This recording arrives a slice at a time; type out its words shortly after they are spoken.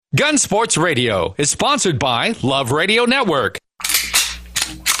Gun Sports Radio is sponsored by Love Radio Network.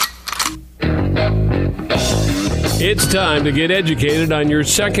 It's time to get educated on your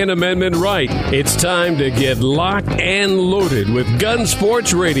Second Amendment right. It's time to get locked and loaded with Gun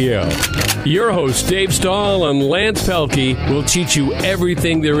Sports Radio. Your hosts, Dave Stahl and Lance Pelkey, will teach you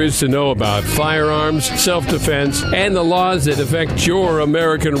everything there is to know about firearms, self-defense, and the laws that affect your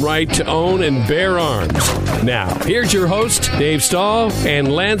American right to own and bear arms. Now, here's your host, Dave Stahl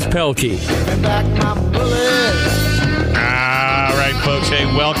and Lance Pelkey. All right, folks. Hey,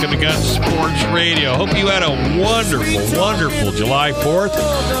 welcome to Gun Sports Radio. Hope you had a wonderful, wonderful July 4th.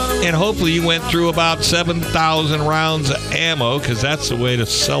 And hopefully you went through about 7,000 rounds of ammo, because that's the way to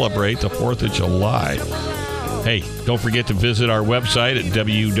celebrate the 4th of July. Hey, don't forget to visit our website at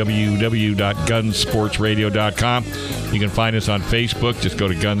www.gunsportsradio.com. You can find us on Facebook. Just go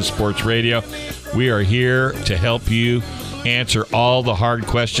to Gun Sports Radio. We are here to help you answer all the hard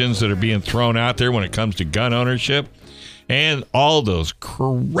questions that are being thrown out there when it comes to gun ownership and all those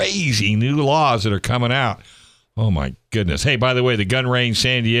crazy new laws that are coming out. Oh, my goodness. Hey, by the way, the Gun Range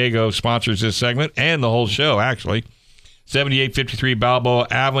San Diego sponsors this segment and the whole show, actually. 7853 Balboa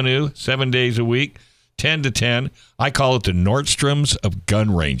Avenue, 7 days a week, 10 to 10. I call it the Nordstrom's of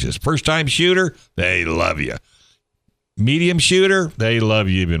gun ranges. First-time shooter, they love you. Medium shooter, they love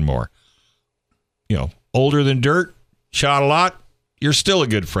you even more. You know, older than dirt, shot a lot, you're still a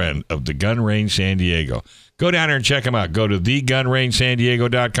good friend of the Gun Range San Diego. Go down there and check them out. Go to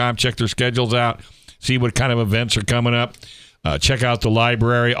thegunrangesandiego.com. Check their schedules out. See what kind of events are coming up. Check out the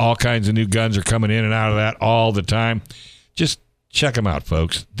library. All kinds of new guns are coming in and out of that all the time. Just check them out,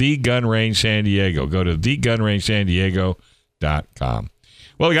 folks. The Gun Range San Diego. Go to thegunrangesandiego.com.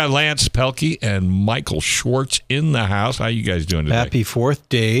 Well, we got Lance Pelkey and Michael Schwartz in the house. How you guys doing today? Happy 4th,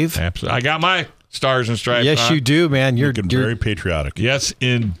 Dave. Absolutely. I got my Stars and Stripes Yes, on. you do, man. You're very patriotic. Yes,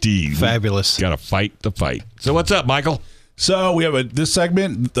 indeed. Fabulous. Got to fight the fight. So what's up, Michael? So we have this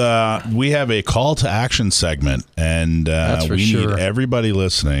segment. We have a call to action segment, and we need everybody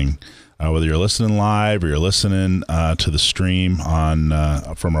listening, whether you're listening live or you're listening to the stream on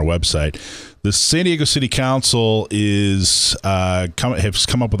from our website. The San Diego City Council has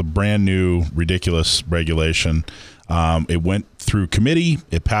come up with a brand new ridiculous regulation. It went through committee,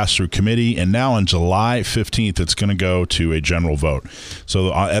 it passed through committee, and now on July 15th, it's going to go to a general vote.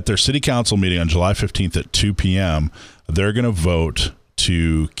 So at their city council meeting on July 15th at 2 p.m., they're going to vote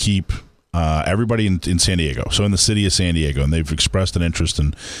to keep everybody in San Diego, so in the city of San Diego, and they've expressed an interest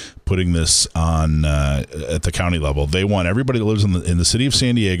in putting this on at the county level. They want everybody that lives in the city of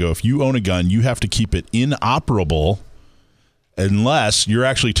San Diego, if you own a gun, you have to keep it inoperable unless you're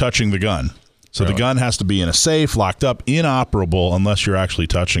actually touching the gun. So The gun has to be in a safe, locked up, inoperable, unless you're actually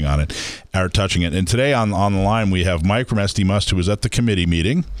touching it. And today on the line, we have Mike from SD Must, who was at the committee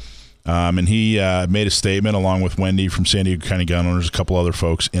meeting. And he made a statement along with Wendy from San Diego County Gun Owners, a couple other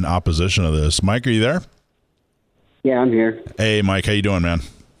folks in opposition to this. Mike, are you there? Yeah, I'm here. Hey, Mike, how you doing, man?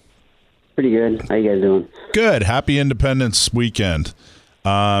 Pretty good. How you guys doing? Good. Happy Independence Weekend.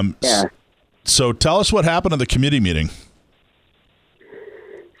 Yeah. So tell us what happened at the committee meeting.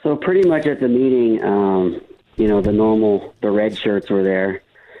 So pretty much at the meeting, the red shirts were there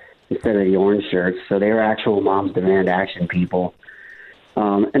instead of the orange shirts. So they were actual Moms Demand Action people.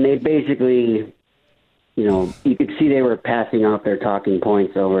 And they basically, you could see they were passing out their talking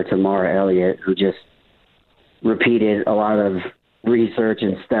points over to Mara Elliott, who just repeated a lot of research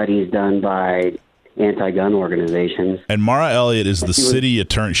and studies done by anti-gun organizations. And Mara Elliott is the city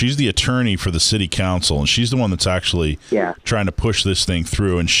attorney. She's the attorney for the city council, and she's the one that's actually trying to push this thing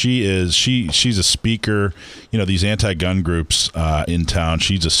through. And she's a speaker. These anti-gun groups in town.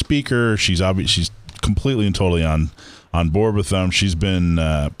 She's a speaker. She's completely and totally on board with them. She's been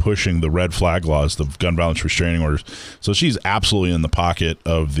pushing the red flag laws, the gun violence restraining orders. So she's absolutely in the pocket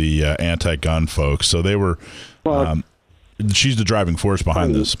of the anti-gun folks. So they were. She's the driving force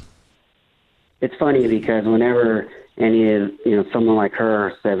behind this. It's funny because whenever someone like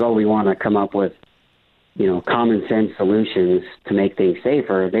her says, "Oh, we want to come up with, common sense solutions to make things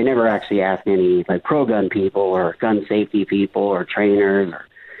safer," they never actually ask any pro-gun people or gun safety people or trainers or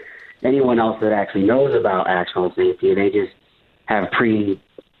anyone else that actually knows about actual safety. They just have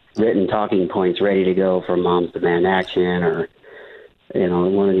pre-written talking points ready to go from Moms Demand Action or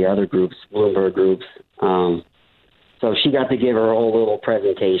one of the other groups, Bloomberg groups. So she got to give her whole little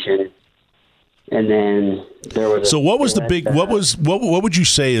presentation. And then there was. So what was the big? What would you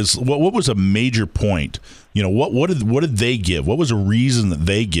say is what was a major point? What did they give? What was a reason that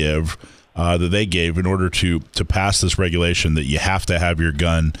they give that they gave in order to pass this regulation that you have to have your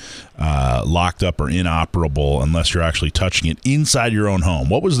gun locked up or inoperable unless you're actually touching it inside your own home.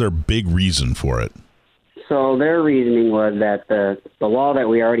 What was their big reason for it? So their reasoning was that the law that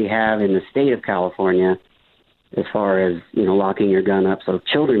we already have in the state of California, as far as, locking your gun up so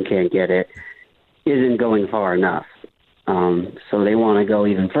children can't get it, isn't going far enough. So they want to go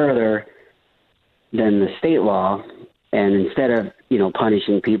even further than the state law. And instead of,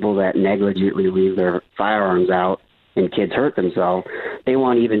 punishing people that negligently leave their firearms out and kids hurt themselves, they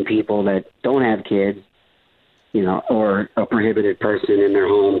want even people that don't have kids, or a prohibited person in their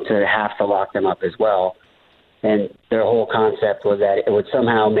home to have to lock them up as well. And their whole concept was that it would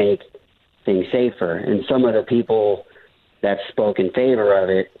somehow make things safer. And some of the people that spoke in favor of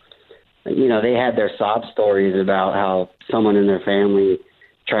it, they had their sob stories about how someone in their family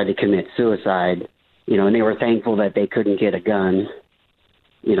tried to commit suicide, and they were thankful that they couldn't get a gun.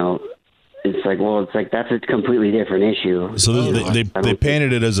 It's like that's a completely different issue. So they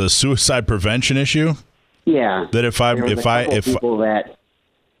painted it as a suicide prevention issue? Yeah. That if people that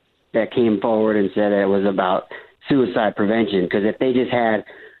came forward and said it was about suicide prevention, because if they just had,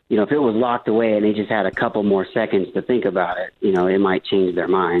 if it was locked away and they just had a couple more seconds to think about it, it might change their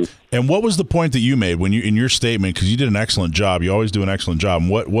mind. And what was the point that you made when you in your statement? Because you did an excellent job. You always do an excellent job.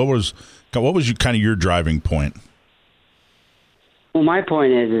 And what was your driving point? Well, my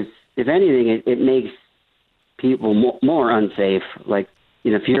point is if anything, it makes people more unsafe. Like,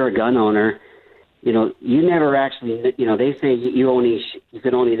 if you're a gun owner, you never actually, they say you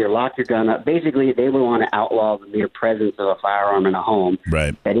can only either lock your gun up. Basically, they would want to outlaw the mere presence of a firearm in a home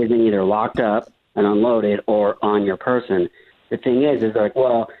that isn't either locked up and unloaded or on your person. The thing is like,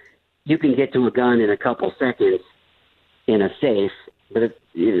 well, you can get to a gun in a couple seconds in a safe, but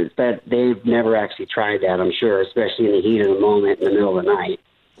it's that they've never actually tried that, I'm sure, especially in the heat of the moment in the middle of the night.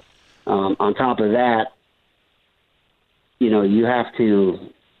 On top of that, you have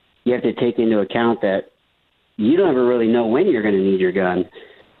to take into account that you don't ever really know when you're going to need your gun.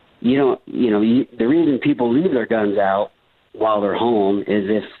 The reason people leave their guns out while they're home is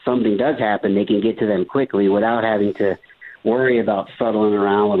if something does happen, they can get to them quickly without having to worry about fuddling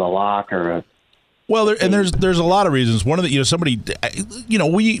around with a lock or a. Well, there's a lot of reasons. One of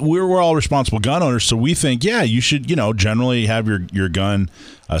the we're all responsible gun owners, so we think you should generally have your gun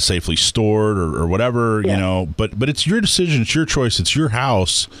safely stored or whatever But it's your decision, it's your choice, it's your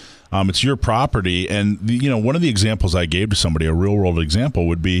house, it's your property. And one of the examples I gave to somebody, a real world example,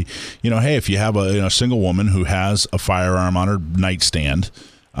 would be hey, if you have a single woman who has a firearm on her nightstand.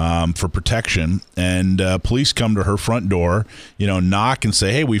 For protection, and police come to her front door, knock and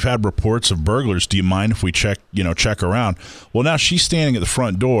say, hey, we've had reports of burglars. Do you mind if we check around? Well, now she's standing at the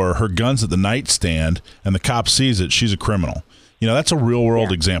front door, her gun's at the nightstand, and the cop sees it. She's a criminal. That's a real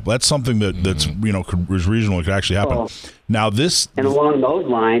world example. That's something that's is reasonable. It could actually happen. Well, now this, and along those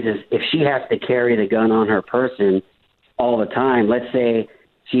lines, is if she has to carry the gun on her person all the time. Let's say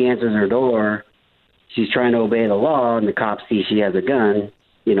she answers her door, she's trying to obey the law, and the cops see she has a gun.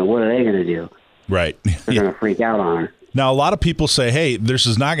 What are they going to do? Right. They're going to freak out on her. Now, a lot of people say, hey, this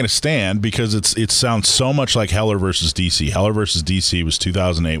is not going to stand because it sounds so much like Heller versus D.C. Heller versus D.C. was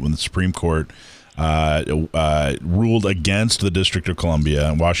 2008 when the Supreme Court ruled against the District of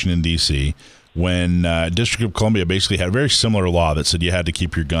Columbia in Washington, D.C., when District of Columbia basically had a very similar law that said you had to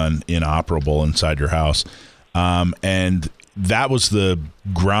keep your gun inoperable inside your house. And that was the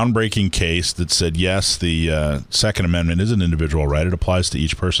groundbreaking case that said, yes, the Second Amendment is an individual right. It applies to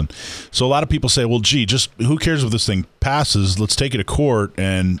each person. So a lot of people say, well, gee, just who cares if this thing passes? Let's take it to court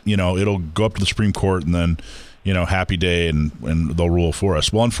and, it'll go up to the Supreme Court and then, happy day and they'll rule for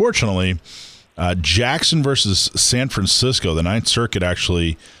us. Well, unfortunately, Jackson versus San Francisco, the Ninth Circuit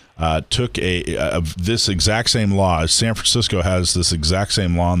actually took this exact same law. San Francisco has this exact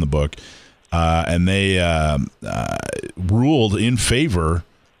same law in the book. And they ruled in favor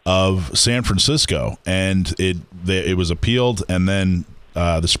of San Francisco, and it was appealed, and then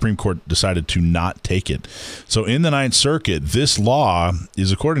the Supreme Court decided to not take it. So in the Ninth Circuit, this law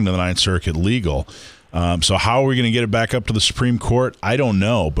is, according to the Ninth Circuit, legal. So how are we going to get it back up to the Supreme Court? I don't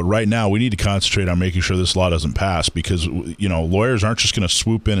know, but right now we need to concentrate on making sure this law doesn't pass because lawyers aren't just going to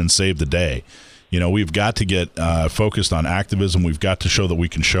swoop in and save the day. We've got to get focused on activism. We've got to show that we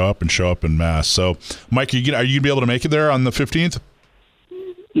can show up in mass. So, Mike, are you going to be able to make it there on the 15th?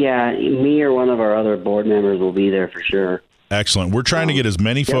 Yeah, me or one of our other board members will be there for sure. Excellent. We're trying to get as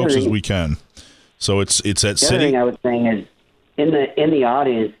many folks as we can. So it's at the City. The other thing I was saying is in the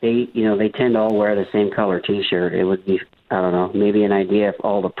audience, they tend to all wear the same color T-shirt. It would be, I don't know, maybe an idea if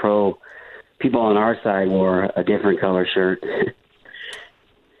all the pro people on our side wore a different color shirt.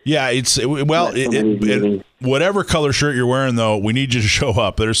 Yeah, whatever color shirt you're wearing, though, we need you to show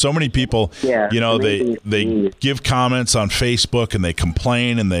up. There's so many people, they give comments on Facebook and they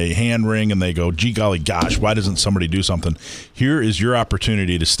complain and they hand wring and they go, gee golly gosh, why doesn't somebody do something? Here is your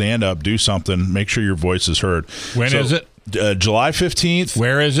opportunity to stand up, do something, make sure your voice is heard. When is it? July 15th.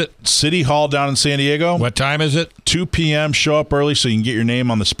 Where is it? City Hall down in San Diego. What time is it? 2 p.m. Show up early so you can get your name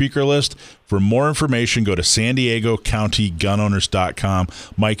on the speaker list. For more information, go to SanDiegoCountyGunOwners.com.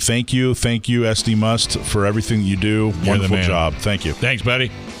 Mike, thank you. Thank you, SD Must, for everything you do. Wonderful job. Thank you. Thanks, buddy.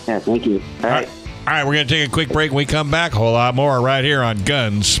 Yeah, thank you. All right. All right, we're going to take a quick break. When we come back, a whole lot more right here on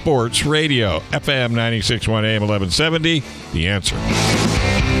Gun Sports Radio, FM 96.1 AM 1170. The Answer.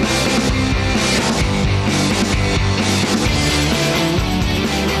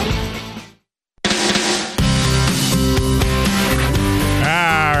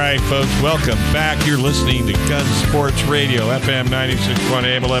 Folks, welcome back. You're listening to Gun Sports Radio, FM 96.1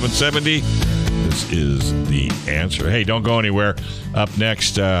 AM 1170. This is The Answer. Hey, don't go anywhere. Up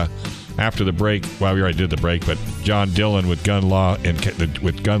next, after the break, well, we already did the break, but John Dillon with Gun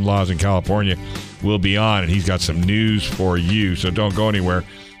Laws in California will be on, and he's got some news for you, so don't go anywhere.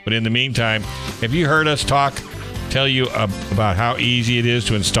 But in the meantime, have you heard us tell you about how easy it is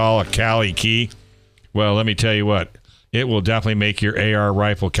to install a Cali key? Well, let me tell you what. It will definitely make your AR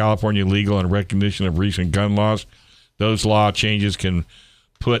rifle California legal in recognition of recent gun laws. Those law changes can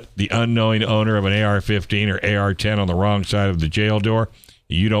put the unknowing owner of an AR-15 or AR-10 on the wrong side of the jail door.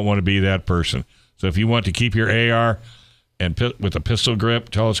 You don't want to be that person. So if you want to keep your AR and with a pistol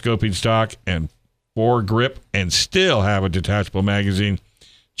grip, telescoping stock, and foregrip, and still have a detachable magazine,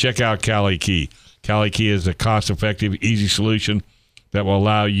 check out Cali Key. Cali Key is a cost-effective, easy solution that will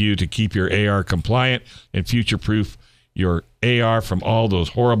allow you to keep your AR compliant and future-proof your AR from all those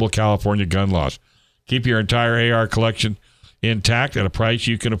horrible California gun laws. Keep your entire AR collection intact at a price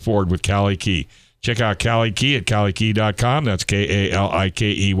you can afford with Cali Key. Check out Cali Key at CaliKey.com. That's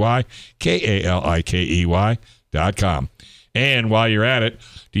KALIKEY, KALIKEY.com. And while you're at it,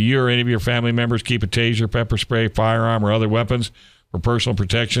 do you or any of your family members keep a taser, pepper spray, firearm, or other weapons for personal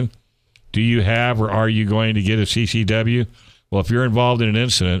protection? Do you have or are you going to get a CCW? Well, if you're involved in an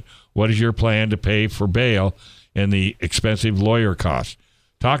incident, what is your plan to pay for bail and the expensive lawyer costs?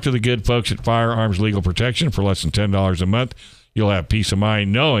 Talk to the good folks at Firearms Legal Protection for less than $10 a month. You'll have peace of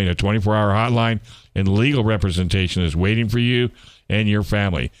mind knowing a 24-hour hotline and legal representation is waiting for you and your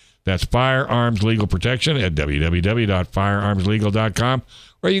family. That's Firearms Legal Protection at www.firearmslegal.com,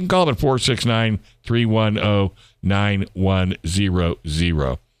 or you can call them at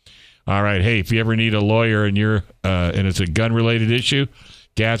 469-310-9100. All right, hey, if you ever need a lawyer and and it's a gun-related issue,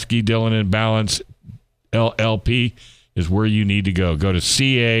 Gatsky, Dillon, and Balance LLP is where you need to go. Go to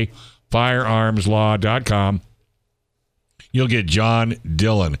cafirearmslaw.com. You'll get John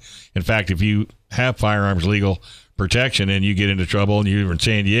Dillon. In fact, if you have Firearms Legal Protection and you get into trouble and you're in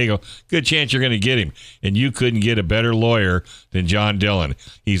San Diego, good chance you're going to get him. And you couldn't get a better lawyer than John Dillon.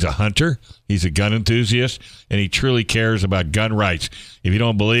 He's a hunter, he's a gun enthusiast, and he truly cares about gun rights. If you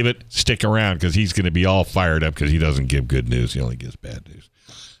don't believe it, stick around because he's going to be all fired up because he doesn't give good news. He only gives bad news.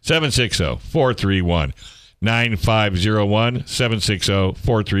 760-431-9501,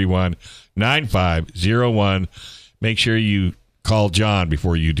 760-431-9501. Make sure you call John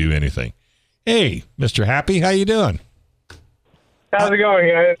before you do anything. Hey, Mr. Happy, how you doing? How's it going,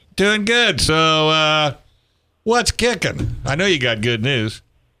 guys? Doing good. So, what's kicking? I know you got good news.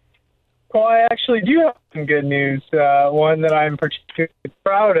 Well, I actually do have some good news, one that I'm particularly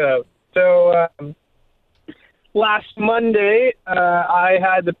proud of. So, last Monday, I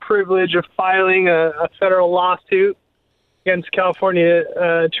had the privilege of filing a federal lawsuit against California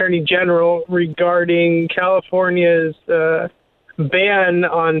Attorney General regarding California's ban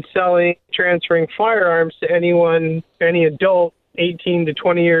on selling, transferring firearms to any adult 18 to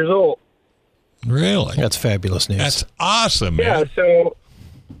 20 years old. Really? That's fabulous news. That's awesome, man. Yeah, so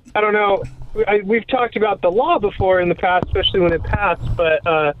I don't know. We've talked about the law before in the past, especially when it passed, but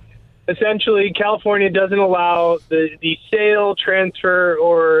essentially California doesn't allow the sale, transfer,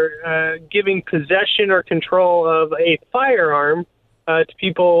 or giving possession or control of a firearm to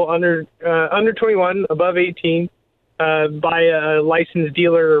people under 21, above 18, by a licensed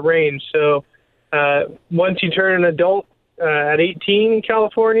dealer or range. So once you turn an adult at 18 in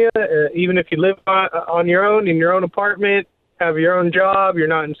California, even if you live on your own, in your own apartment, have your own job, you're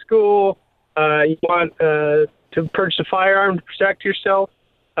not in school, you want to purchase a firearm to protect yourself,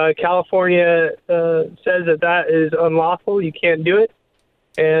 California says that is unlawful. You can't do it.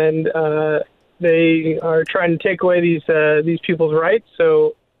 And they are trying to take away these people's rights.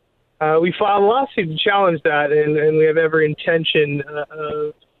 So we filed a lawsuit to challenge that, and we have every intention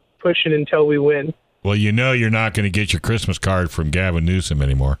pushing until we win. Well, you're not going to get your Christmas card from Gavin Newsom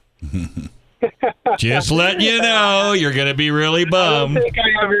anymore. Just letting you know, you're going to be really bummed. I don't think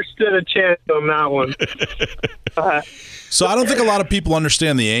I ever stood a chance on that one. So I don't think a lot of people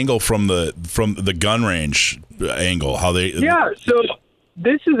understand the angle from the gun range angle. How they So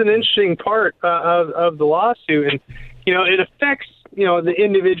this is an interesting part of the lawsuit, and it affects the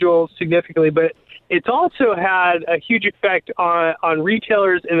individual significantly, but it's also had a huge effect on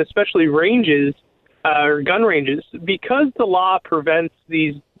retailers and especially ranges or gun ranges, because the law prevents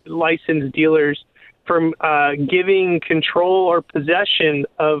these licensed dealers from giving control or possession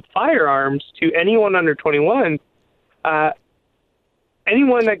of firearms to anyone under 21.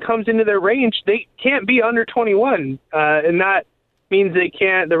 Anyone that comes into their range, they can't be under 21, and that means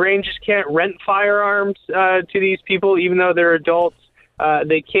the ranges can't rent firearms to these people, even though they're adults.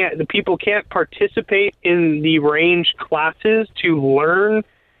 The people can't participate in the range classes to learn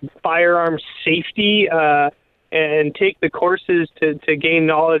firearm safety and take the courses to gain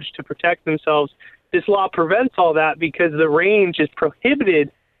knowledge to protect themselves. This law prevents all that because the range is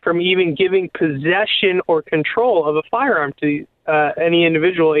prohibited from even giving possession or control of a firearm to any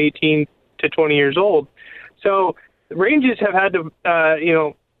individual 18 to 20 years old. So ranges have had to,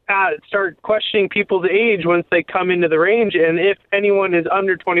 start questioning people's age once they come into the range. And if anyone is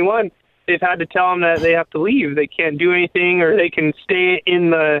under 21, they've had to tell them that they have to leave. They can't do anything, or they can stay in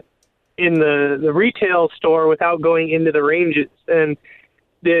the retail store without going into the ranges. And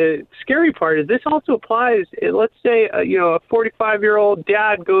the scary part is this also applies. Let's say a 45-year-old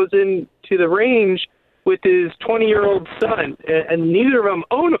dad goes into the range with his 20-year-old son, and neither of them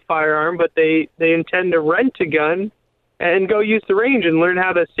own a firearm, but they intend to rent a gun and go use the range and learn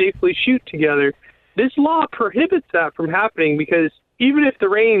how to safely shoot together. This law prohibits that from happening, because even if the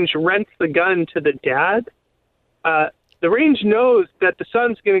range rents the gun to the dad, the range knows that the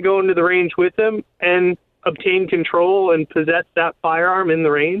son's going to go into the range with him and obtain control and possess that firearm in the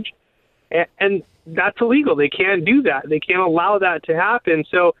range. And that's illegal. They can't do that. They can't allow that to happen.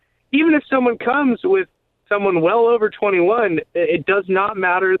 So even if someone comes with someone well over 21, it does not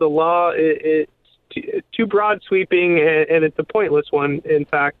matter. The law it's too broad sweeping, and it's a pointless one, in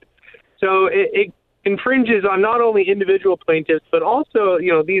fact. So it infringes on not only individual plaintiffs, but also,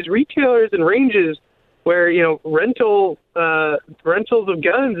 these retailers and ranges where, rentals of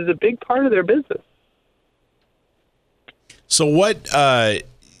guns is a big part of their business. So what,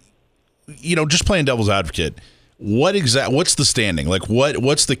 just playing devil's advocate, what's the standing? Like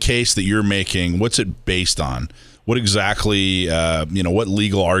what's the case that you're making? What's it based on? What exactly, what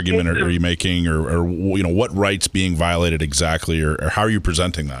legal argument are you making, or what rights being violated exactly, or how are you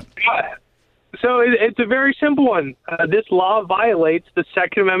presenting that? So it's a very simple one. This law violates the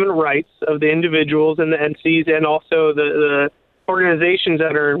Second Amendment rights of the individuals and the entities, and also the organizations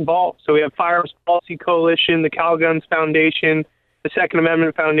that are involved. So we have Firearms Policy Coalition, the Cal Guns Foundation, the Second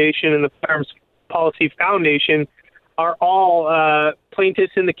Amendment Foundation, and the Firearms Policy Foundation are all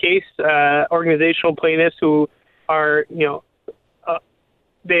plaintiffs in the case, organizational plaintiffs who are,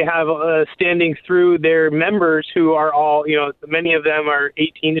 they have standing through their members who are all, many of them are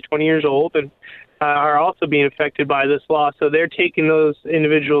 18 to 20 years old and are also being affected by this law. So they're taking those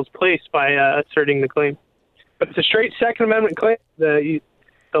individuals' place by asserting the claim. But it's a straight Second Amendment claim. The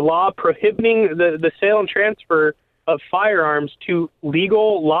law prohibiting the sale and transfer of firearms to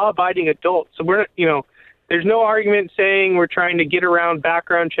legal, law-abiding adults. So we're, there's no argument saying we're trying to get around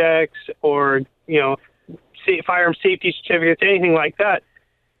background checks or, firearm safety certificates, anything like that.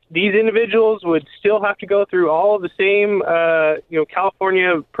 These individuals would still have to go through all of the same,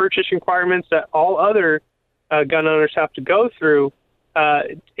 California purchase requirements that all other gun owners have to go through,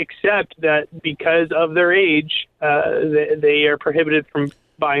 except that because of their age, they are prohibited from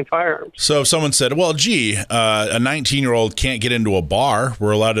buying firearms. So if someone said, well, a 19-year-old can't get into a bar,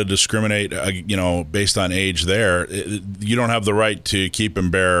 we're allowed to discriminate, based on age there. You don't have the right to keep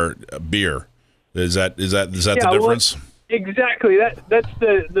and bear beer. Is that the difference? Well, exactly. That's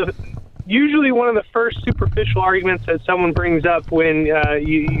the usually one of the first superficial arguments that someone brings up when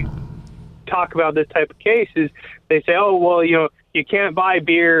you talk about this type of case is they say, oh, well, you can't buy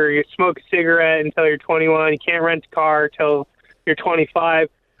beer or you smoke a cigarette until you're 21. You can't rent a car until you're 25.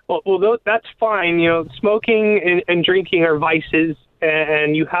 Well, that's fine. Smoking and drinking are vices,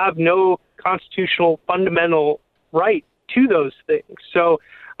 and you have no constitutional fundamental right to those things. So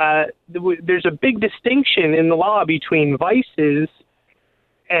there's a big distinction in the law between vices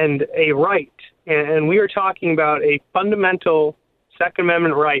and a right. And we are talking about a fundamental Second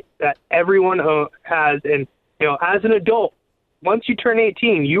Amendment right that everyone has. And, as an adult, once you turn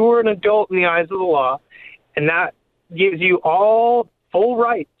 18, you are an adult in the eyes of the law, and that gives you all full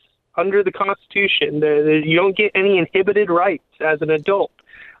rights under the Constitution. You don't get any inhibited rights as an adult.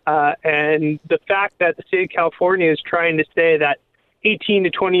 And the fact that the state of California is trying to say that 18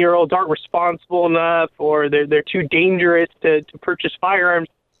 to 20-year-olds aren't responsible enough or they're too dangerous to purchase firearms,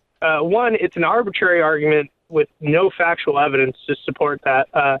 one, it's an arbitrary argument with no factual evidence to support that.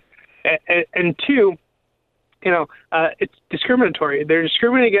 And two, it's discriminatory. They're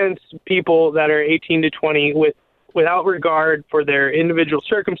discriminating against people that are 18 to 20 without regard for their individual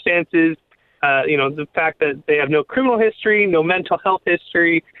circumstances. The fact that they have no criminal history, no mental health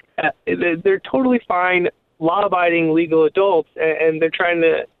history. They're totally fine, law-abiding legal adults, and they're trying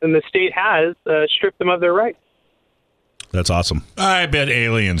to, and the state has stripped them of their rights. That's awesome. I bet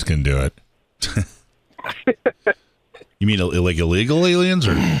aliens can do it. You mean like illegal aliens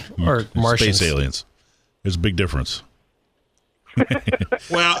or Martians? Space aliens? There's a big difference.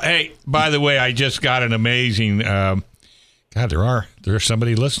 Well, hey, by the way, I just got an amazing. There's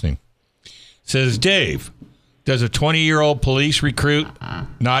somebody listening. Says, Dave, does a 20-year-old police recruit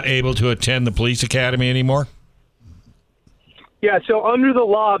not able to attend the police academy anymore? Yeah, so under the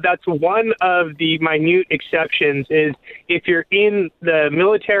law, that's one of the minute exceptions is if you're in the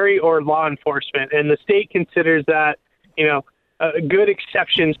military or law enforcement, and the state considers that, good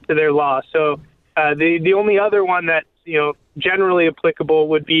exceptions to their law. So the only other one that's, generally applicable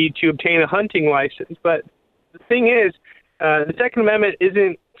would be to obtain a hunting license. But the thing is, the Second Amendment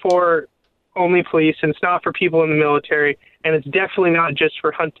isn't for only police, and it's not for people in the military, and it's definitely not just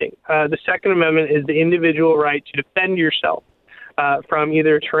for hunting. The Second Amendment is the individual right to defend yourself from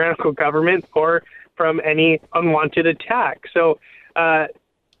either a tyrannical government or from any unwanted attack. So, my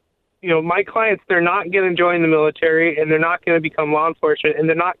clients, they're not going to join the military, and they're not going to become law enforcement, and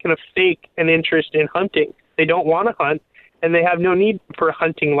they're not going to fake an interest in hunting. They don't want to hunt, and they have no need for a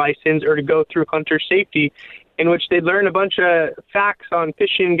hunting license or to go through hunter safety, in which they learn a bunch of facts on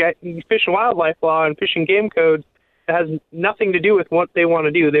fish and wildlife law and fish and game codes that has nothing to do with what they want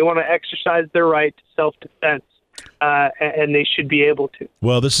to do. They want to exercise their right to self-defense, and they should be able to.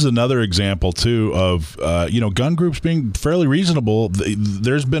 Well, this is another example, too, of, gun groups being fairly reasonable.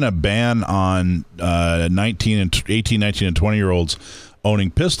 There's been a ban on 18, 19, and 20-year-olds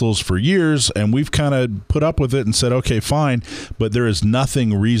owning pistols for years, and we've kind of put up with it and said, okay, fine, but there is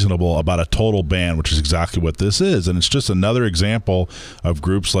nothing reasonable about a total ban, which is exactly what this is. And it's just another example of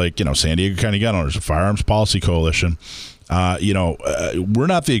groups like, San Diego County Gun Owners, the Firearms Policy Coalition. We're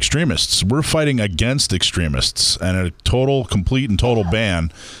not the extremists. We're fighting against extremists, and a complete and total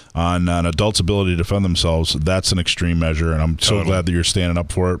ban on adults' ability to defend themselves, that's an extreme measure, and I'm so glad that you're standing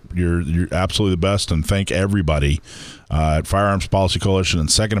up for it. You're absolutely the best, and thank everybody at Firearms Policy Coalition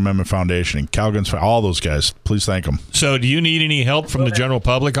and Second Amendment Foundation and Calguns, all those guys. Please thank them. So do you need any help from the general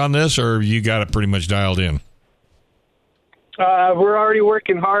public on this, or you got it pretty much dialed in? We're already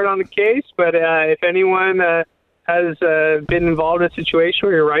working hard on the case, but if anyone has been involved in a situation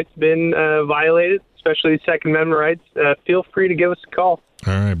where your rights have been violated, especially Second Amendment rights, feel free to give us a call.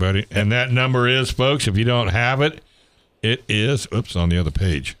 All right, buddy. And that number is, folks, if you don't have it, it is, on the other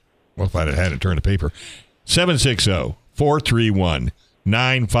page. Well, if I had it turned to paper,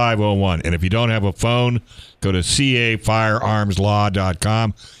 760-431-9501. And if you don't have a phone, go to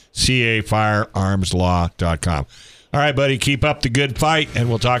cafirearmslaw.com, cafirearmslaw.com. All right, buddy, keep up the good fight, and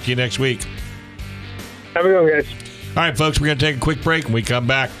we'll talk to you next week. Have a good one, guys. All right, folks, we're going to take a quick break. When we come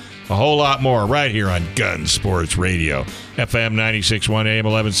back, a whole lot more right here on Gun Sports Radio. FM 96.1 AM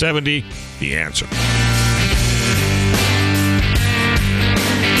 1170, The Answer.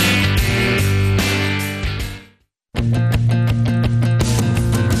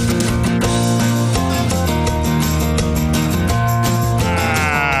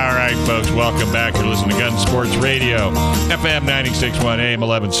 All right, folks, welcome back. You're listening to Gun Sports Radio. FM 96.1 AM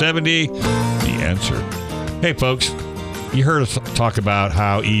 1170, The Answer. Hey, folks, you heard us talk about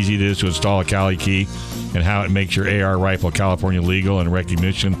how easy it is to install a Cali Key and how it makes your AR rifle California legal in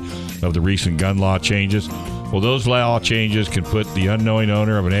recognition of the recent gun law changes. Well, those law changes can put the unknowing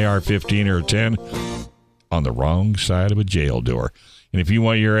owner of an AR-15 or a 10 on the wrong side of a jail door. And if you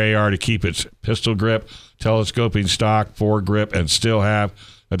want your AR to keep its pistol grip, telescoping stock, foregrip, and still have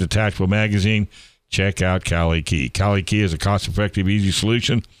a detachable magazine, check out Cali Key. Cali Key is a cost-effective, easy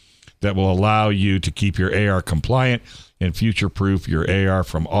solution that will allow you to keep your AR compliant and future-proof your AR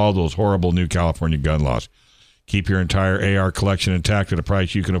from all those horrible new California gun laws. Keep your entire AR collection intact at a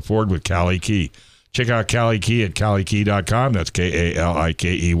price you can afford with Cali Key. Check out Cali Key at CaliKey.com. That's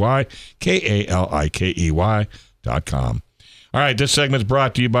K-A-L-I-K-E-Y, K-A-L-I-K-E-Y.com. All right, this segment is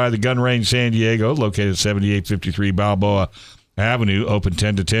brought to you by the Gun Range San Diego, located at 7853 Balboa Avenue, open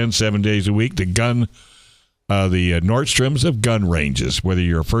 10 to 10, 7 days a week. The Gun the Nordstroms of gun ranges. Whether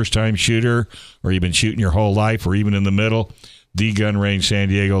you're a first-time shooter or you've been shooting your whole life or even in the middle, the Gun Range San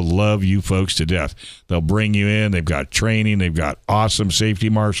Diego love you folks to death. They'll bring you in. They've got training. They've got awesome safety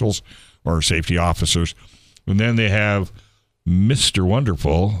marshals or safety officers. And then they have Mr.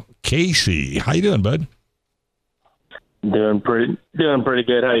 Wonderful, Casey. How you doing, bud? Doing pretty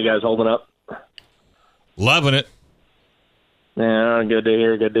good. How you guys holding up? Loving it. Yeah, good to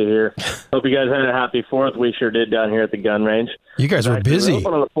hear. Hope you guys had a happy 4th. We sure did down here at the gun range. You guys were busy.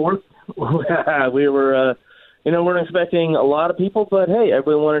 On the 4th. We were, weren't expecting a lot of people, but hey,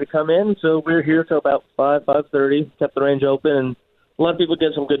 everyone wanted to come in, so we were here till about 5:30. Kept the range open, and a lot of people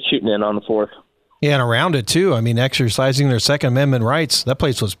did some good shooting in on the 4th. Yeah, and around it too. I mean, exercising their Second Amendment rights. That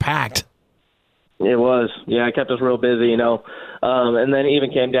place was packed. It was. Yeah, it kept us real busy, and then it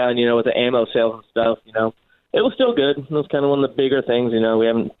even came down, with the ammo sales and stuff, It was still good. It was kind of one of the bigger things. We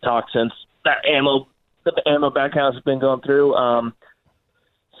haven't talked since the ammo backhouse has been going through.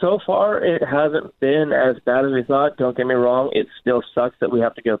 So far, it hasn't been as bad as we thought. Don't get me wrong. It still sucks that we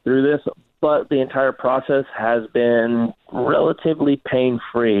have to go through this, but the entire process has been relatively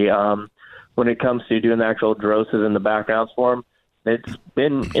pain-free. When it comes to doing the actual DROSes and the backgrounds for them, it's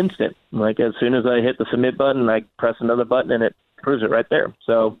been instant. Like, as soon as I hit the submit button, I press another button, and it proves it right there.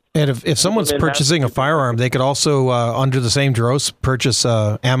 So, and if someone's purchasing a firearm, they could also, under the same DROS, purchase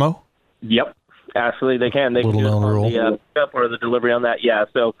ammo? Yep. Actually, they can. They can do it on the pickup or the delivery on that. Yeah,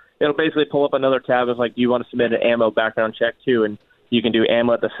 so it'll basically pull up another tab. It's like, do you want to submit an ammo background check too? And you can do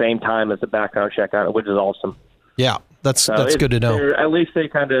ammo at the same time as the background check on it, which is awesome. Yeah, that's good to know. At least they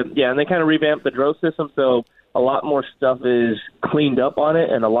kind of revamped the DROS system, so a lot more stuff is cleaned up on it,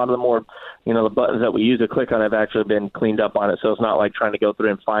 and a lot of the more, the buttons that we use to click on have actually been cleaned up on it. So it's not like trying to go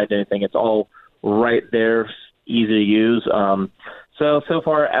through and find anything. It's all right there, easy to use. So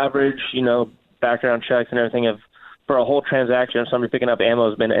far, average, background checks and everything for a whole transaction, somebody picking up ammo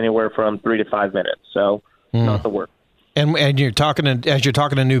has been anywhere from 3 to 5 minutes. So not the work. And you're talking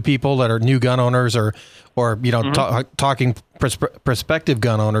to new people that are new gun owners or talking prospective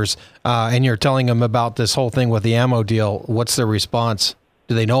gun owners, and you're telling them about this whole thing with the ammo deal. What's their response?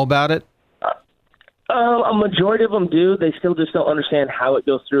 Do they know about it? A majority of them do. They still just don't understand how it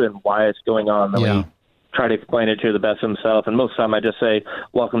goes through and why it's going on. We try to explain it to the best of themselves, and most of the time I just say,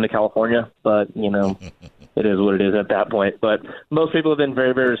 "Welcome to California," but it is what it is at that point. But most people have been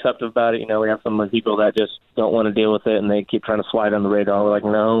very, very receptive about it. We have some people that just don't want to deal with it, and they keep trying to slide on the radar. We're like,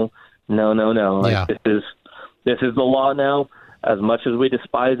 no. Like, this is the law now. As much as we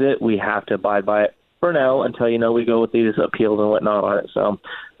despise it, we have to abide by it for now until, we go with these appeals and whatnot on it. So,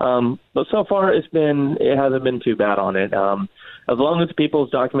 but so far it hasn't been too bad on it. As long as people's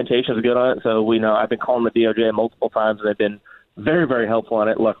documentation is good on it. So I've been calling the DOJ multiple times, and they've been very, very helpful on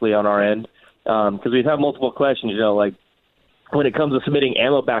it, luckily on our end. Because we've had multiple questions, like when it comes to submitting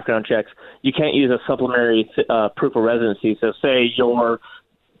ammo background checks, you can't use a supplementary proof of residency. So say your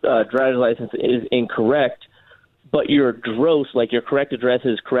driver's license is incorrect, but your DROS, like your correct address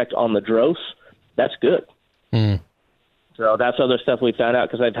is correct on the DROS, that's good. So that's other stuff we found out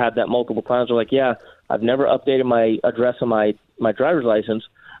because I've had that multiple times. We're like, yeah, I've never updated my address on my driver's license,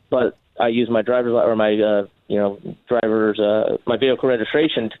 but I use my driver's or my my vehicle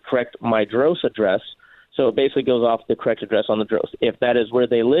registration to correct my DROS address. So it basically goes off the correct address on the DROS. If that is where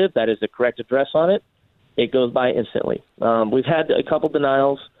they live, that is the correct address on it. It goes by instantly. We've had a couple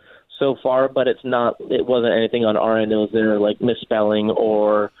denials so far, but it wasn't anything on our end. It was there like misspelling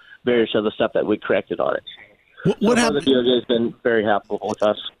or various other stuff that we corrected on it. What happened? The DOJ has been very happy with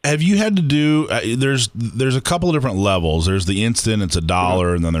us. Have you had to do? There's a couple of different levels. There's the instant, it's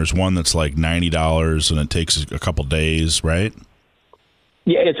 $1, and then there's one that's like $90, and it takes a couple days, right?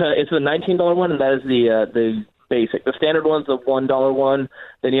 Yeah, it's the $19 one, and that is the basic. The standard one's the $1 one.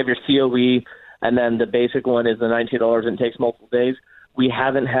 Then you have your COE, and then the basic one is the $19, and it takes multiple days. We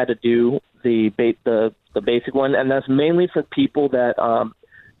haven't had to do the basic one, and that's mainly for people that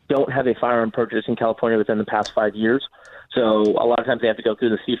don't have a firearm purchase in California within the past 5 years. So a lot of times they have to go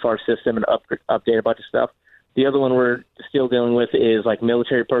through the CFAR system and update a bunch of stuff. The other one we're still dealing with is like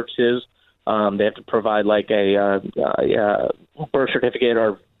military purchases. They have to provide like a birth certificate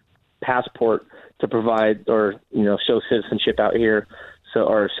or passport to provide or show citizenship out here.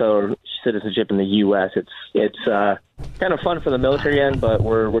 So citizenship in the U.S. It's kind of fun for the military end, but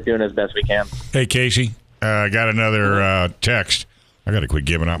we're doing as best we can. Hey Casey, I got another text. I got to quit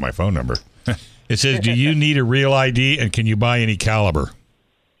giving out my phone number. It says, do you need a real ID, and can you buy any caliber?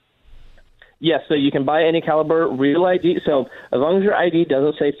 Yes, so you can buy any caliber real ID. So as long as your ID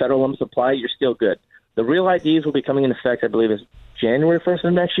doesn't say Federal Limb Supply, you're still good. The real IDs will be coming into effect, I believe, is January 1st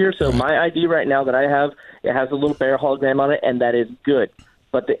of next year. So my ID right now that I have, it has a little bear hologram on it, and that is good.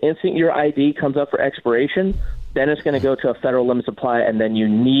 But the instant your ID comes up for expiration, then it's going to go to a federal limit supply, and then you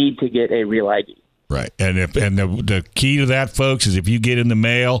need to get a real ID. Right. And the key to that, folks, is if you get in the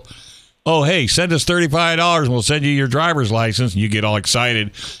mail, oh, hey, send us $35 and we'll send you your driver's license, and you get all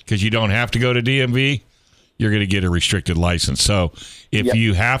excited because you don't have to go to DMV, you're going to get a restricted license. So if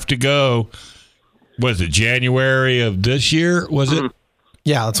you have to go, was it January of this year, was it?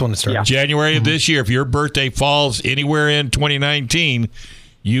 Yeah, that's when it started. January of this year, if your birthday falls anywhere in 2019,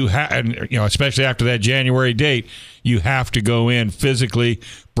 you have, especially after that January date, you have to go in physically,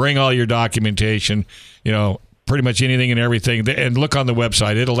 bring all your documentation, pretty much anything and everything, and look on the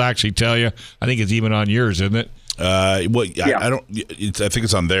website. It'll actually tell you. I think it's even on yours, isn't it? I don't. I think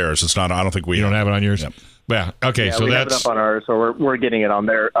it's on theirs. It's not. I don't think we. You don't have it on yours. Yep. Yeah. Okay. Yeah, so we that's have it up on ours. So we're getting it on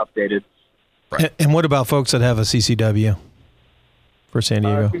there updated. Right. And what about folks that have a CCW for San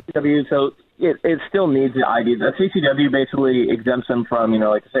Diego? CCW. So it still needs the ID. The CCW basically exempts them from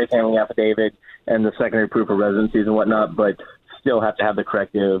like the safe handling affidavit and the secondary proof of residencies and whatnot, but still have to have the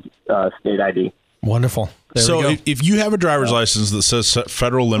corrective state ID. Wonderful. So if you have a driver's license that says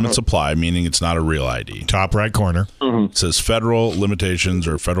federal limits apply, meaning it's not a real ID, top right corner, it says federal limitations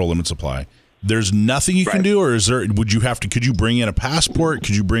or federal limits apply, there's nothing you can do, or could you bring in a passport?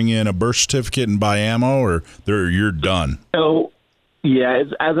 Could you bring in a birth certificate and buy ammo, or you're done? So, yeah,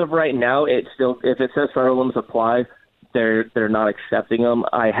 as of right now, it's still, if it says federal limits apply, they're not accepting them.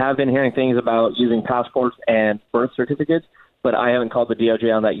 I have been hearing things about using passports and birth certificates, but I haven't called the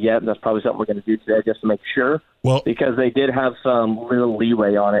DOJ on that yet, and that's probably something we're going to do today just to make sure. Well, because they did have some little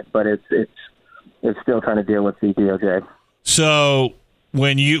leeway on it, but it's still trying to deal with the DOJ. So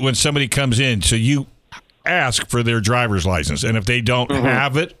when somebody comes in, so you ask for their driver's license, and if they don't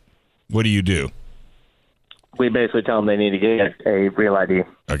have it, what do? We basically tell them they need to get a real ID.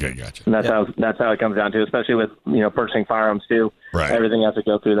 Okay, gotcha. And that's how it comes down to, especially with purchasing firearms too. Right. Everything has to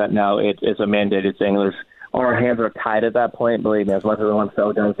go through that now. It's a mandated thing. Our hands are tied at that point. Believe me, as much as we want to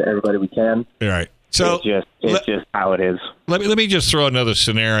sell guns to everybody we can. All right. So it's just how it is. Let me just throw another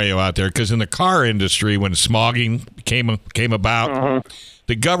scenario out there, because in the car industry, when smogging came about,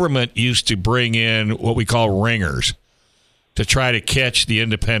 the government used to bring in what we call ringers to try to catch the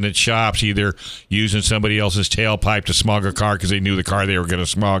independent shops, either using somebody else's tailpipe to smog a car because they knew the car they were going to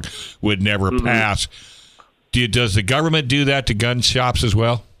smog would never pass. Does the government do that to gun shops as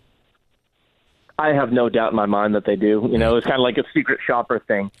well? I have no doubt in my mind that they do. It's kind of like a secret shopper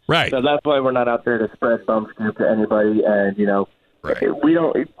thing. Right. So that's why we're not out there to spread bum scoop to anybody. And,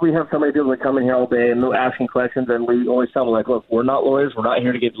 we have so many people that come in here all day and they're asking questions, and we always tell them, look, we're not lawyers. We're not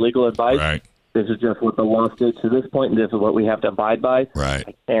here to give legal advice. Right. This is just what the law states to this point, and this is what we have to abide by. Right.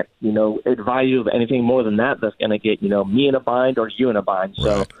 I can't, advise you of anything more than that. That's going to get, me in a bind or you in a bind.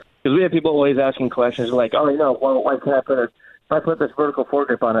 So, because we have people always asking questions like, why can't I if I put this vertical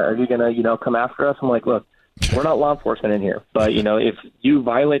foregrip on it, are you going to, come after us? I'm like, look, we're not law enforcement in here. But, if you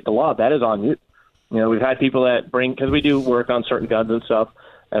violate the law, that is on you. We've had people that because we do work on certain guns and stuff,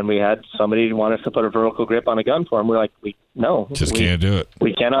 and we had somebody want us to put a vertical grip on a gun for them. We're like, we can't do it.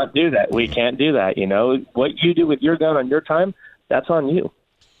 We cannot do that. We can't do that. What you do with your gun on your time, that's on you.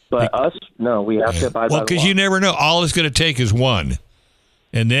 But us, no, we have to abide by the law. Well, because you never know. All it's going to take is one,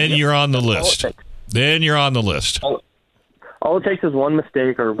 and then you're on the list. Then you're on the list. All it takes is one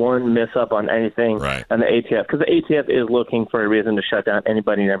mistake or one miss up on anything, right? And the ATF, because the ATF is looking for a reason to shut down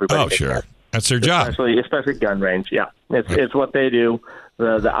anybody and everybody. Oh, sure, that's their job. Especially gun range. Yeah, it's what they do.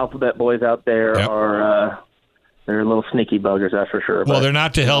 The alphabet boys out there are they're little sneaky buggers, that's for sure. Well, they're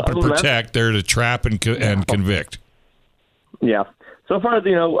not to help and protect; they're to trap and convict. Yeah. So far as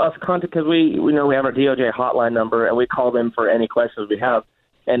us contact, because we know we have our DOJ hotline number, and we call them for any questions we have.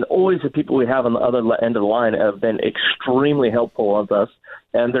 And always the people we have on the other end of the line have been extremely helpful with us,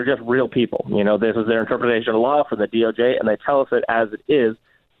 and they're just real people. This is their interpretation of the law from the DOJ, and they tell us it as it is,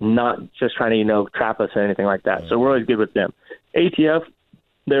 not just trying to, trap us or anything like that. So we're always good with them. ATF,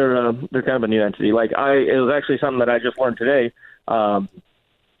 they're kind of a new entity. It was actually something that I just learned today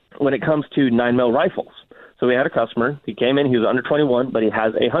when it comes to 9mm rifles. So we had a customer. He came in. He was under 21, but he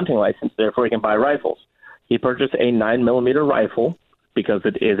has a hunting license. Therefore, he can buy rifles. He purchased a 9mm rifle, because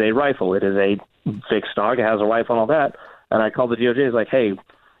it is a rifle. It is a fixed stock. It has a rifle and all that. And I called the DOJ. It's like, hey,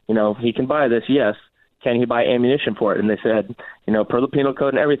 he can buy this, yes. Can he buy ammunition for it? And they said, per the penal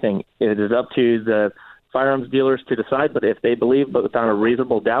code and everything, it is up to the firearms dealers to decide. But if they believe, but without a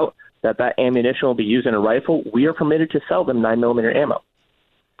reasonable doubt, that ammunition will be used in a rifle, we are permitted to sell them 9mm ammo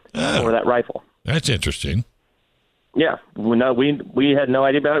for that rifle. That's interesting. Yeah, we had no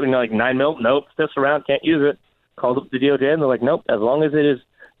idea about it. We're like 9mm, nope, this around, can't use it. Called up the DOJ, and they're like, nope, as long as it is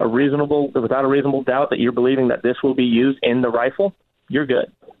without a reasonable doubt that you're believing that this will be used in the rifle, you're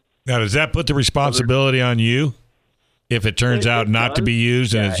good. Now, does that put the responsibility on you if it turns out not to be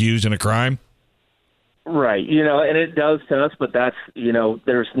used and it's used in a crime? Right, and it does to us, but that's,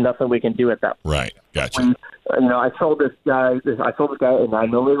 there's nothing we can do at that point. Right, gotcha. When, I told this guy a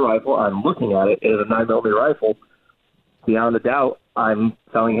 9mm rifle. I'm looking at it. It is a 9mm rifle. Beyond a doubt, I'm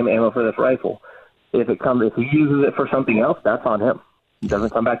selling him ammo for this rifle. If he uses it for something else, that's on him. It doesn't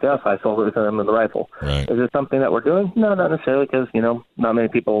come back to us. I sold it to him in the rifle. Right. Is it something that we're doing? No, not necessarily, because not many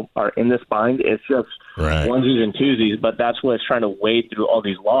people are in this bind. It's just onesies and twosies. But that's what it's trying to wade through all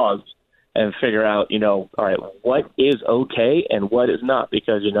these laws and figure out, all right, what is okay and what is not?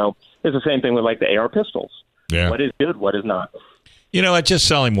 Because it's the same thing with like the AR pistols. Yeah. What is good? What is not? I just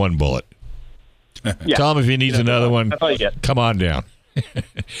sell him one bullet. Tell him if he needs another one. That's all you get. Come on down.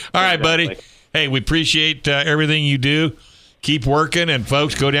 All right, buddy. Hey, we appreciate everything you do. Keep working, and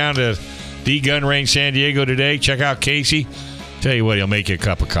folks, go down to the Gun Range San Diego today. Check out Casey. Tell you what, he'll make you a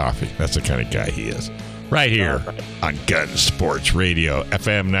cup of coffee. That's the kind of guy he is. Right here on Gun Sports Radio,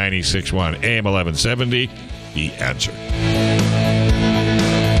 FM 96.1, AM 1170. The Answer.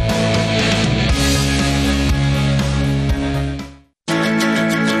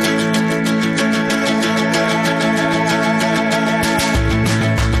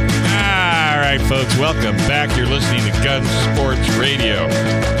 Folks, welcome back. You're listening to Gun Sports Radio,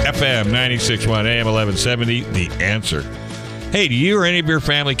 FM 96.1, AM 1170, The Answer. Hey, do you or any of your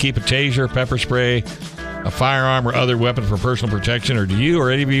family keep a taser, pepper spray, a firearm, or other weapon for personal protection? Or do you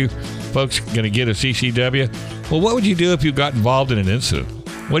or any of you folks going to get a CCW? Well, what would you do if you got involved in an incident?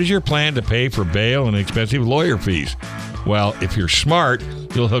 What is your plan to pay for bail and expensive lawyer fees? Well, if you're smart,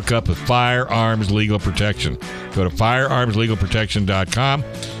 you'll hook up with Firearms Legal Protection. Go to firearmslegalprotection.com,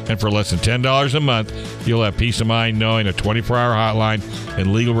 and for less than $10 a month, you'll have peace of mind knowing a 24-hour hotline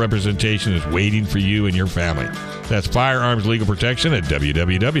and legal representation is waiting for you and your family. That's Firearms Legal Protection at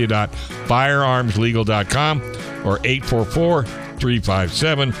www.firearmslegal.com or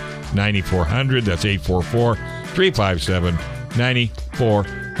 844-357-9400. That's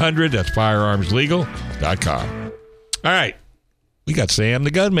 844-357-9400. That's firearmslegal.com. All right. We got Sam the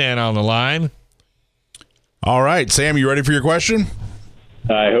Gunman on the line. All right, Sam, you ready for your question?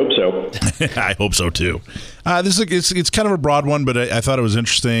 I hope so. I hope so too. It's kind of a broad one, but I thought it was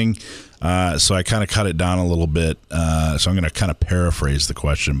interesting, so I kind of cut it down a little bit. So I'm going to kind of paraphrase the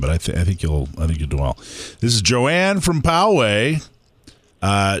question, but I think you'll do well. This is Joanne from Poway.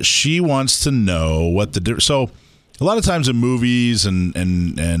 She wants to know what so a lot of times in movies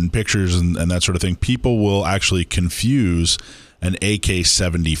and pictures and that sort of thing, people will actually confuse an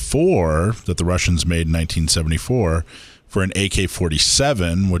AK-74 that the Russians made in 1974 for an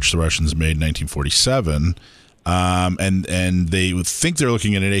AK-47, which the Russians made in 1947. And they would think they're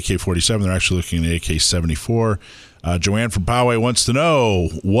looking at an AK-47. They're actually looking at an AK-74. Joanne from Poway wants to know,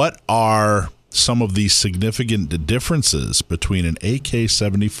 what are some of the significant differences between an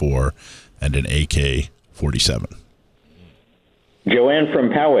AK-74 and an AK-47? Joanne from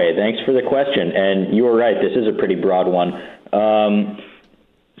Poway, thanks for the question. And you were right, this is a pretty broad one.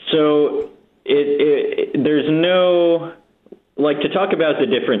 So there's no, to talk about the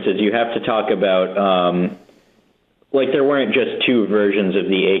differences, you have to talk about, there weren't just two versions of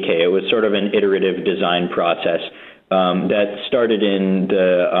the AK. It was sort of an iterative design process that started in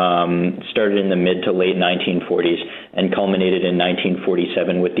the mid to late 1940s and culminated in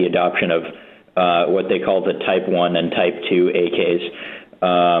 1947 with the adoption of what they call the Type 1 and Type 2 AKs.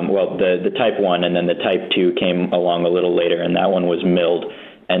 The Type 1 and then the Type 2 came along a little later, and that one was milled.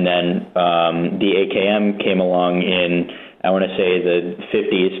 And then the AKM came along in, I want to say, the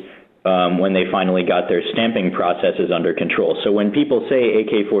 50s when they finally got their stamping processes under control. So when people say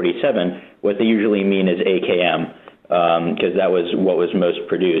AK-47, what they usually mean is AKM, because that was what was most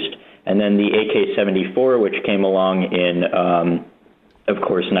produced. And then the AK-74, which came along in, of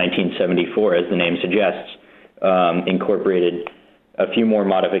course, 1974, as the name suggests, incorporated a few more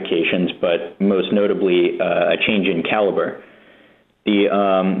modifications, but most notably a change in caliber.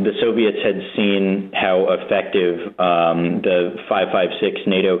 The Soviets had seen how effective the 5.56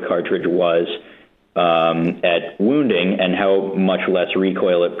 NATO cartridge was at wounding and how much less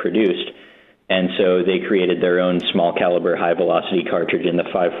recoil it produced. And so they created their own small caliber high velocity cartridge in the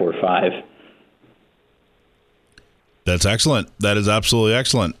 5.45. That's excellent. That is absolutely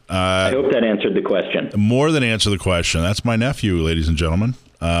excellent. I hope that answered the question. More than answered the question. That's my nephew, ladies and gentlemen.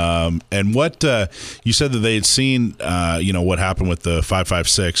 And what you said that they had seen, what happened with the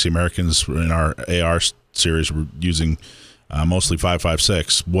 5.56. The Americans in our AR series were using mostly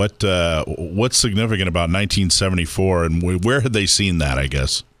 5.56. What's significant about 1974, and where had they seen that, I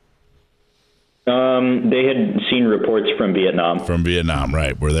guess? They had seen reports from Vietnam. From Vietnam,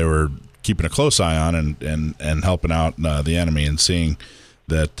 right, where they were keeping a close eye on and helping out the enemy, and seeing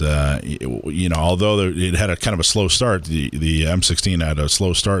that, although it had a kind of a slow start, the M16 had a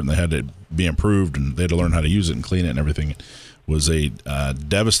slow start, and they had to be improved, and they had to learn how to use it and clean it and everything. It was a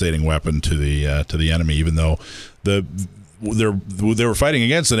devastating weapon to the enemy, even though they were fighting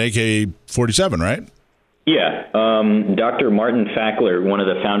against an AK-47, right? Yeah. Dr. Martin Fackler, one of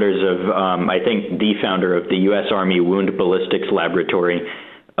the founders of, I think the founder of the U.S. Army Wound Ballistics Laboratory,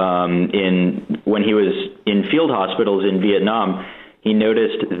 when he was in field hospitals in Vietnam, he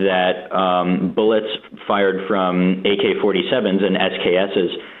noticed that bullets fired from AK-47s and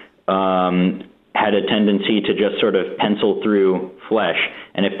SKSs had a tendency to just sort of pencil through flesh.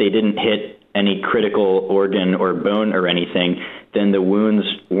 And if they didn't hit any critical organ or bone or anything, then the wounds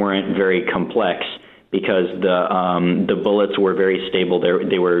weren't very complex, because the bullets were very stable.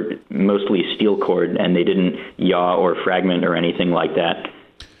 They were mostly steel cord, and they didn't yaw or fragment or anything like that.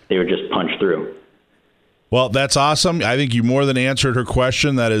 They would just punch through. Well, that's awesome. I think you more than answered her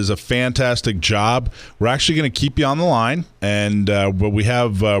question. That is a fantastic job. We're actually going to keep you on the line, and we're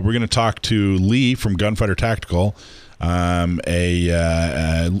going to talk to Lee from Gunfighter Tactical. Is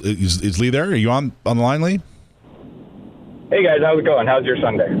Lee there? Are you on the line, Lee? Hey guys, how's it going? How's your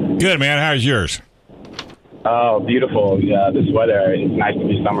Sunday? Good, man. How's yours? Oh, beautiful. Yeah, this weather, it's nice to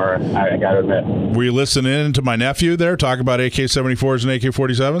be summer, I got to admit. Were you listening to my nephew there talk about AK-74s and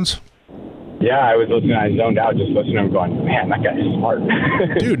AK-47s? Yeah, I was listening. I zoned out just listening to him going, man, that guy's smart.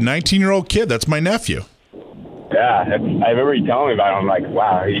 Dude, 19-year-old kid. That's my nephew. Yeah, I remember you telling me about him. I'm like,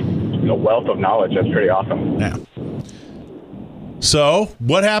 wow, he's a wealth of knowledge. That's pretty awesome. Yeah. So,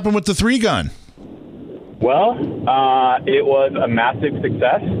 what happened with the 3-gun? Well, it was a massive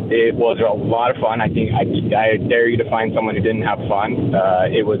success. It was a lot of fun. I think I dare you to find someone who didn't have fun.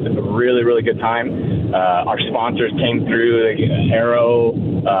 It was a really, really good time. Our sponsors came through, Arrow,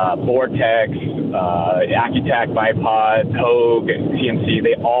 Vortex, Accutac, Bipod, Hogue, CMC.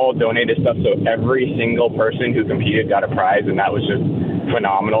 They all donated stuff, so every single person who competed got a prize, and that was just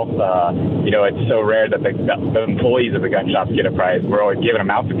phenomenal. It's so rare that the employees of the gun shops get a prize. We're always giving them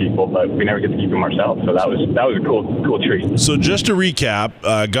out to people, but we never get to keep them ourselves. So that was a cool treat. So just to recap,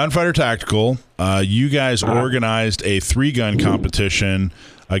 Gunfighter Tactical, you guys organized a 3-gun competition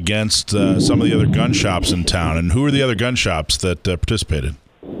against some of the other gun shops in town. And who are the other gun shops that participated?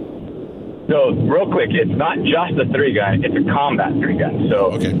 So real quick, it's not just a 3-gun; it's a combat 3-gun.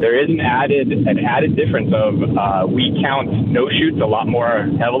 So there is an added difference of we count no shoots a lot more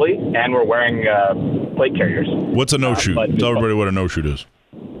heavily, and we're wearing plate carriers. What's a no shoot? Tell everybody what a no shoot is.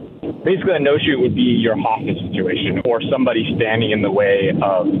 Basically, a no shoot would be your hostage situation, or somebody standing in the way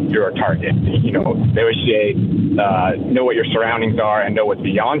of your target. They would say, know what your surroundings are and know what's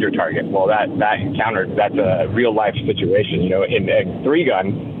beyond your target. Well, that's a real life situation. In a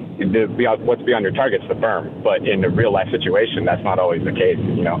 3-gun. What's beyond your target's the berm, but in a real life situation, that's not always the case.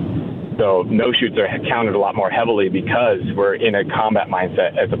 So no shoots are counted a lot more heavily because we're in a combat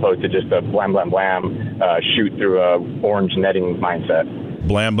mindset as opposed to just a blam blam blam shoot through a orange netting mindset.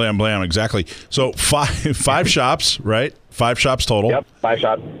 Blam blam blam, exactly. So five shops, right? 5 shops total. Yep, 5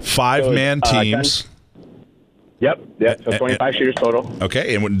 shops. 5-man teams. Yep. So 25 shooters total.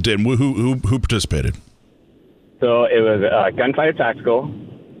 Okay, and who participated? So it was Gunfighter Tactical,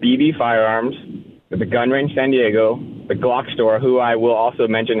 BB Firearms, the Gun Range San Diego, the Glock Store, who I will also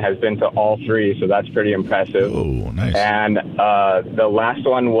mention has been to all 3, so that's pretty impressive. Oh, nice. And the last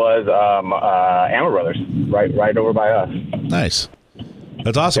one was Ammo Brothers, right over by us. Nice.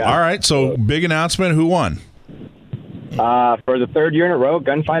 That's awesome. Yeah. All right, so big announcement. Who won? For the 3rd year in a row,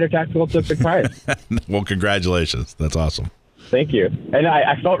 Gunfighter Tactical took the prize. Well, congratulations. That's awesome. Thank you. And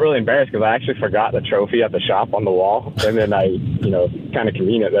I felt really embarrassed because I actually forgot the trophy at the shop on the wall. And then kind of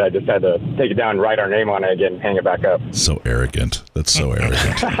convenient that I just had to take it down and write our name on it again and hang it back up. So arrogant. That's so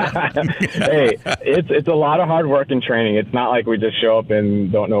arrogant. Hey, it's a lot of hard work and training. It's not like we just show up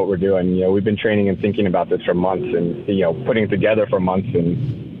and don't know what we're doing. We've been training and thinking about this for months and, putting it together for months.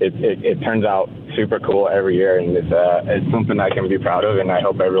 And it turns out super cool every year. And it's something I can be proud of. And I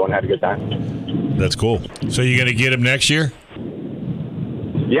hope everyone had a good time. That's cool. So you're going to get him next year?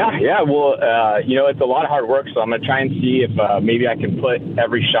 Yeah. Well, it's a lot of hard work, so I'm going to try and see if maybe I can put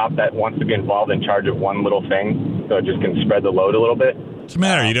every shop that wants to be involved in charge of one little thing, so it just can spread the load a little bit. What's the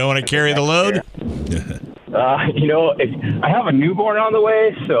matter? You don't want to carry the load? I have a newborn on the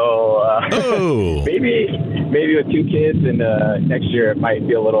way, so maybe with 2 kids, and next year it might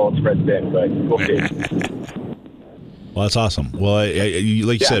be a little spread thin, but we'll see. Well, that's awesome. Well,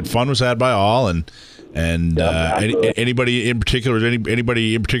 like you said, fun was had by all, and anybody in particular,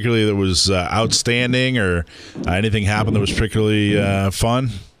 that was outstanding, or anything happened that was particularly fun?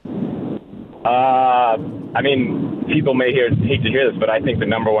 I mean, people may hate to hear this, but I think the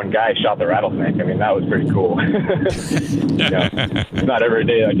number one guy shot the rattlesnake. I mean, that was pretty cool. It's not every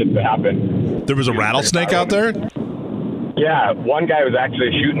day that gets to happen. There was a rattlesnake out there? Yeah, one guy was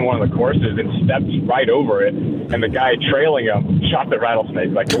actually shooting one of the courses and stepped right over it, and the guy trailing him shot the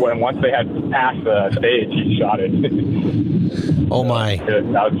rattlesnake. Like, once they had passed the stage, he shot it. Oh, my.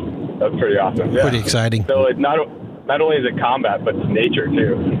 That was pretty awesome. Yeah. Pretty exciting. So it's not only is it combat, but it's nature,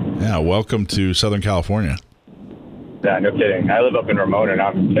 too. Yeah, welcome to Southern California. Yeah, no kidding. I live up in Ramona, and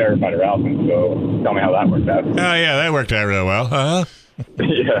I'm terrified of rattlesnakes, so tell me how that worked out. Oh, yeah, that worked out real well. Uh-huh.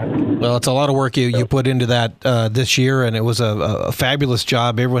 Yeah. Well, it's a lot of work you put into that this year, and it was a fabulous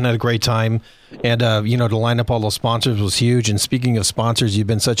job. Everyone had a great time, and to line up all those sponsors was huge. And speaking of sponsors, you've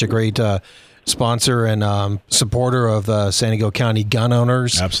been such a great sponsor and supporter of San Diego County gun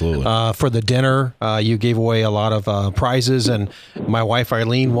owners. Absolutely. For the dinner, you gave away a lot of prizes, and my wife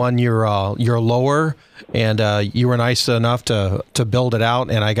Eileen won your lower, and you were nice enough to build it out.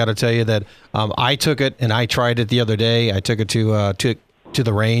 And I got to tell you that I took it and I tried it the other day. I took it to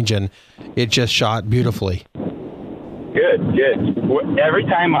the range, and it just shot beautifully. Good. Every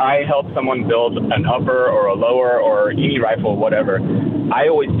time I help someone build an upper or a lower or any rifle, whatever, I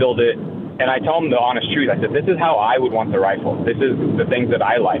always build it. And I tell them the honest truth. I said, this is how I would want the rifle. This is the things that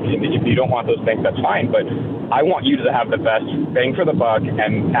I like. And if you don't want those things, that's fine. But I want you to have the best bang for the buck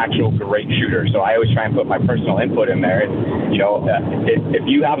and actual great shooter. So I always try and put my personal input in there. And, if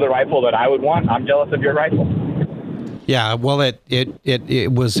you have the rifle that I would want, I'm jealous of your rifle. Yeah, well, it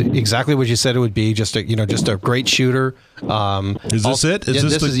was exactly what you said it would be. Just a great shooter. Is this it? This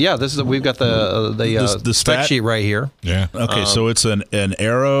is we've got the spec sheet right here. Yeah. Okay, so it's an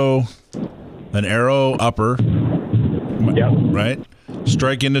arrow upper. Yep. Right.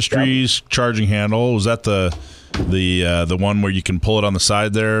 Strike Industries charging handle. Was that the one where you can pull it on the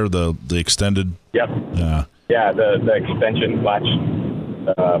side there? The extended. Yep. Yeah. The extension latch.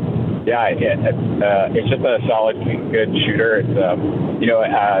 It's just a solid, good shooter. It's the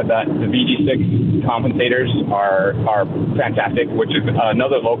VG6 compensators are fantastic. Which is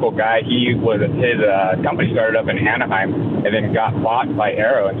another local guy. His company started up in Anaheim and then got bought by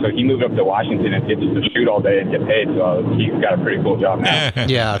Arrow, and so he moved up to Washington and gets to shoot all day and get paid. So he's got a pretty cool job now.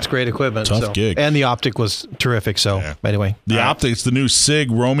 Yeah, it's great equipment. Tough gig, and the optic was terrific. So anyway, the optic's the new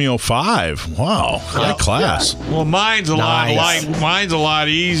SIG Romeo 5. Wow, high class. Yeah. Well, mine's a lot light. Mine's a lot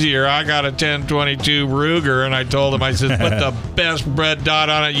easier. I got a 1022 Ruger, and I told him, I said, put the best red dot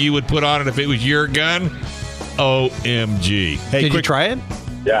on it you would put on it if it was your gun. OMG. Hey, did you try it?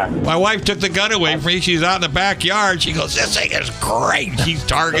 Yeah. My wife took the gun away from me. She's out in the backyard. She goes, this thing is great. She's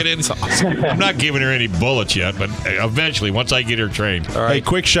targeting. Awesome. I'm not giving her any bullets yet, but eventually, once I get her trained. All right. Hey,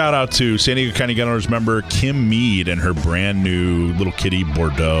 quick shout out to San Diego County Gun Owners member Kim Mead and her brand new little kitty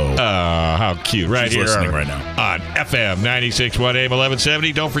Bordeaux. How cute. Right She's here listening right now. On FM 96.1 AM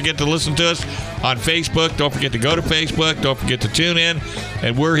 1170. Don't forget to listen to us on Facebook. Don't forget to go to Facebook. Don't forget to tune in.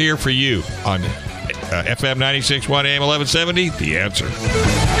 And we're here for you on FM 96.1 AM 1170, The Answer.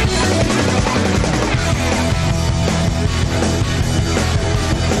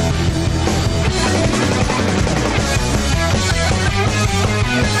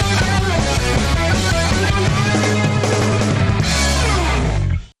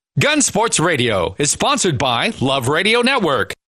 Gun Sports Radio is sponsored by Love Radio Network.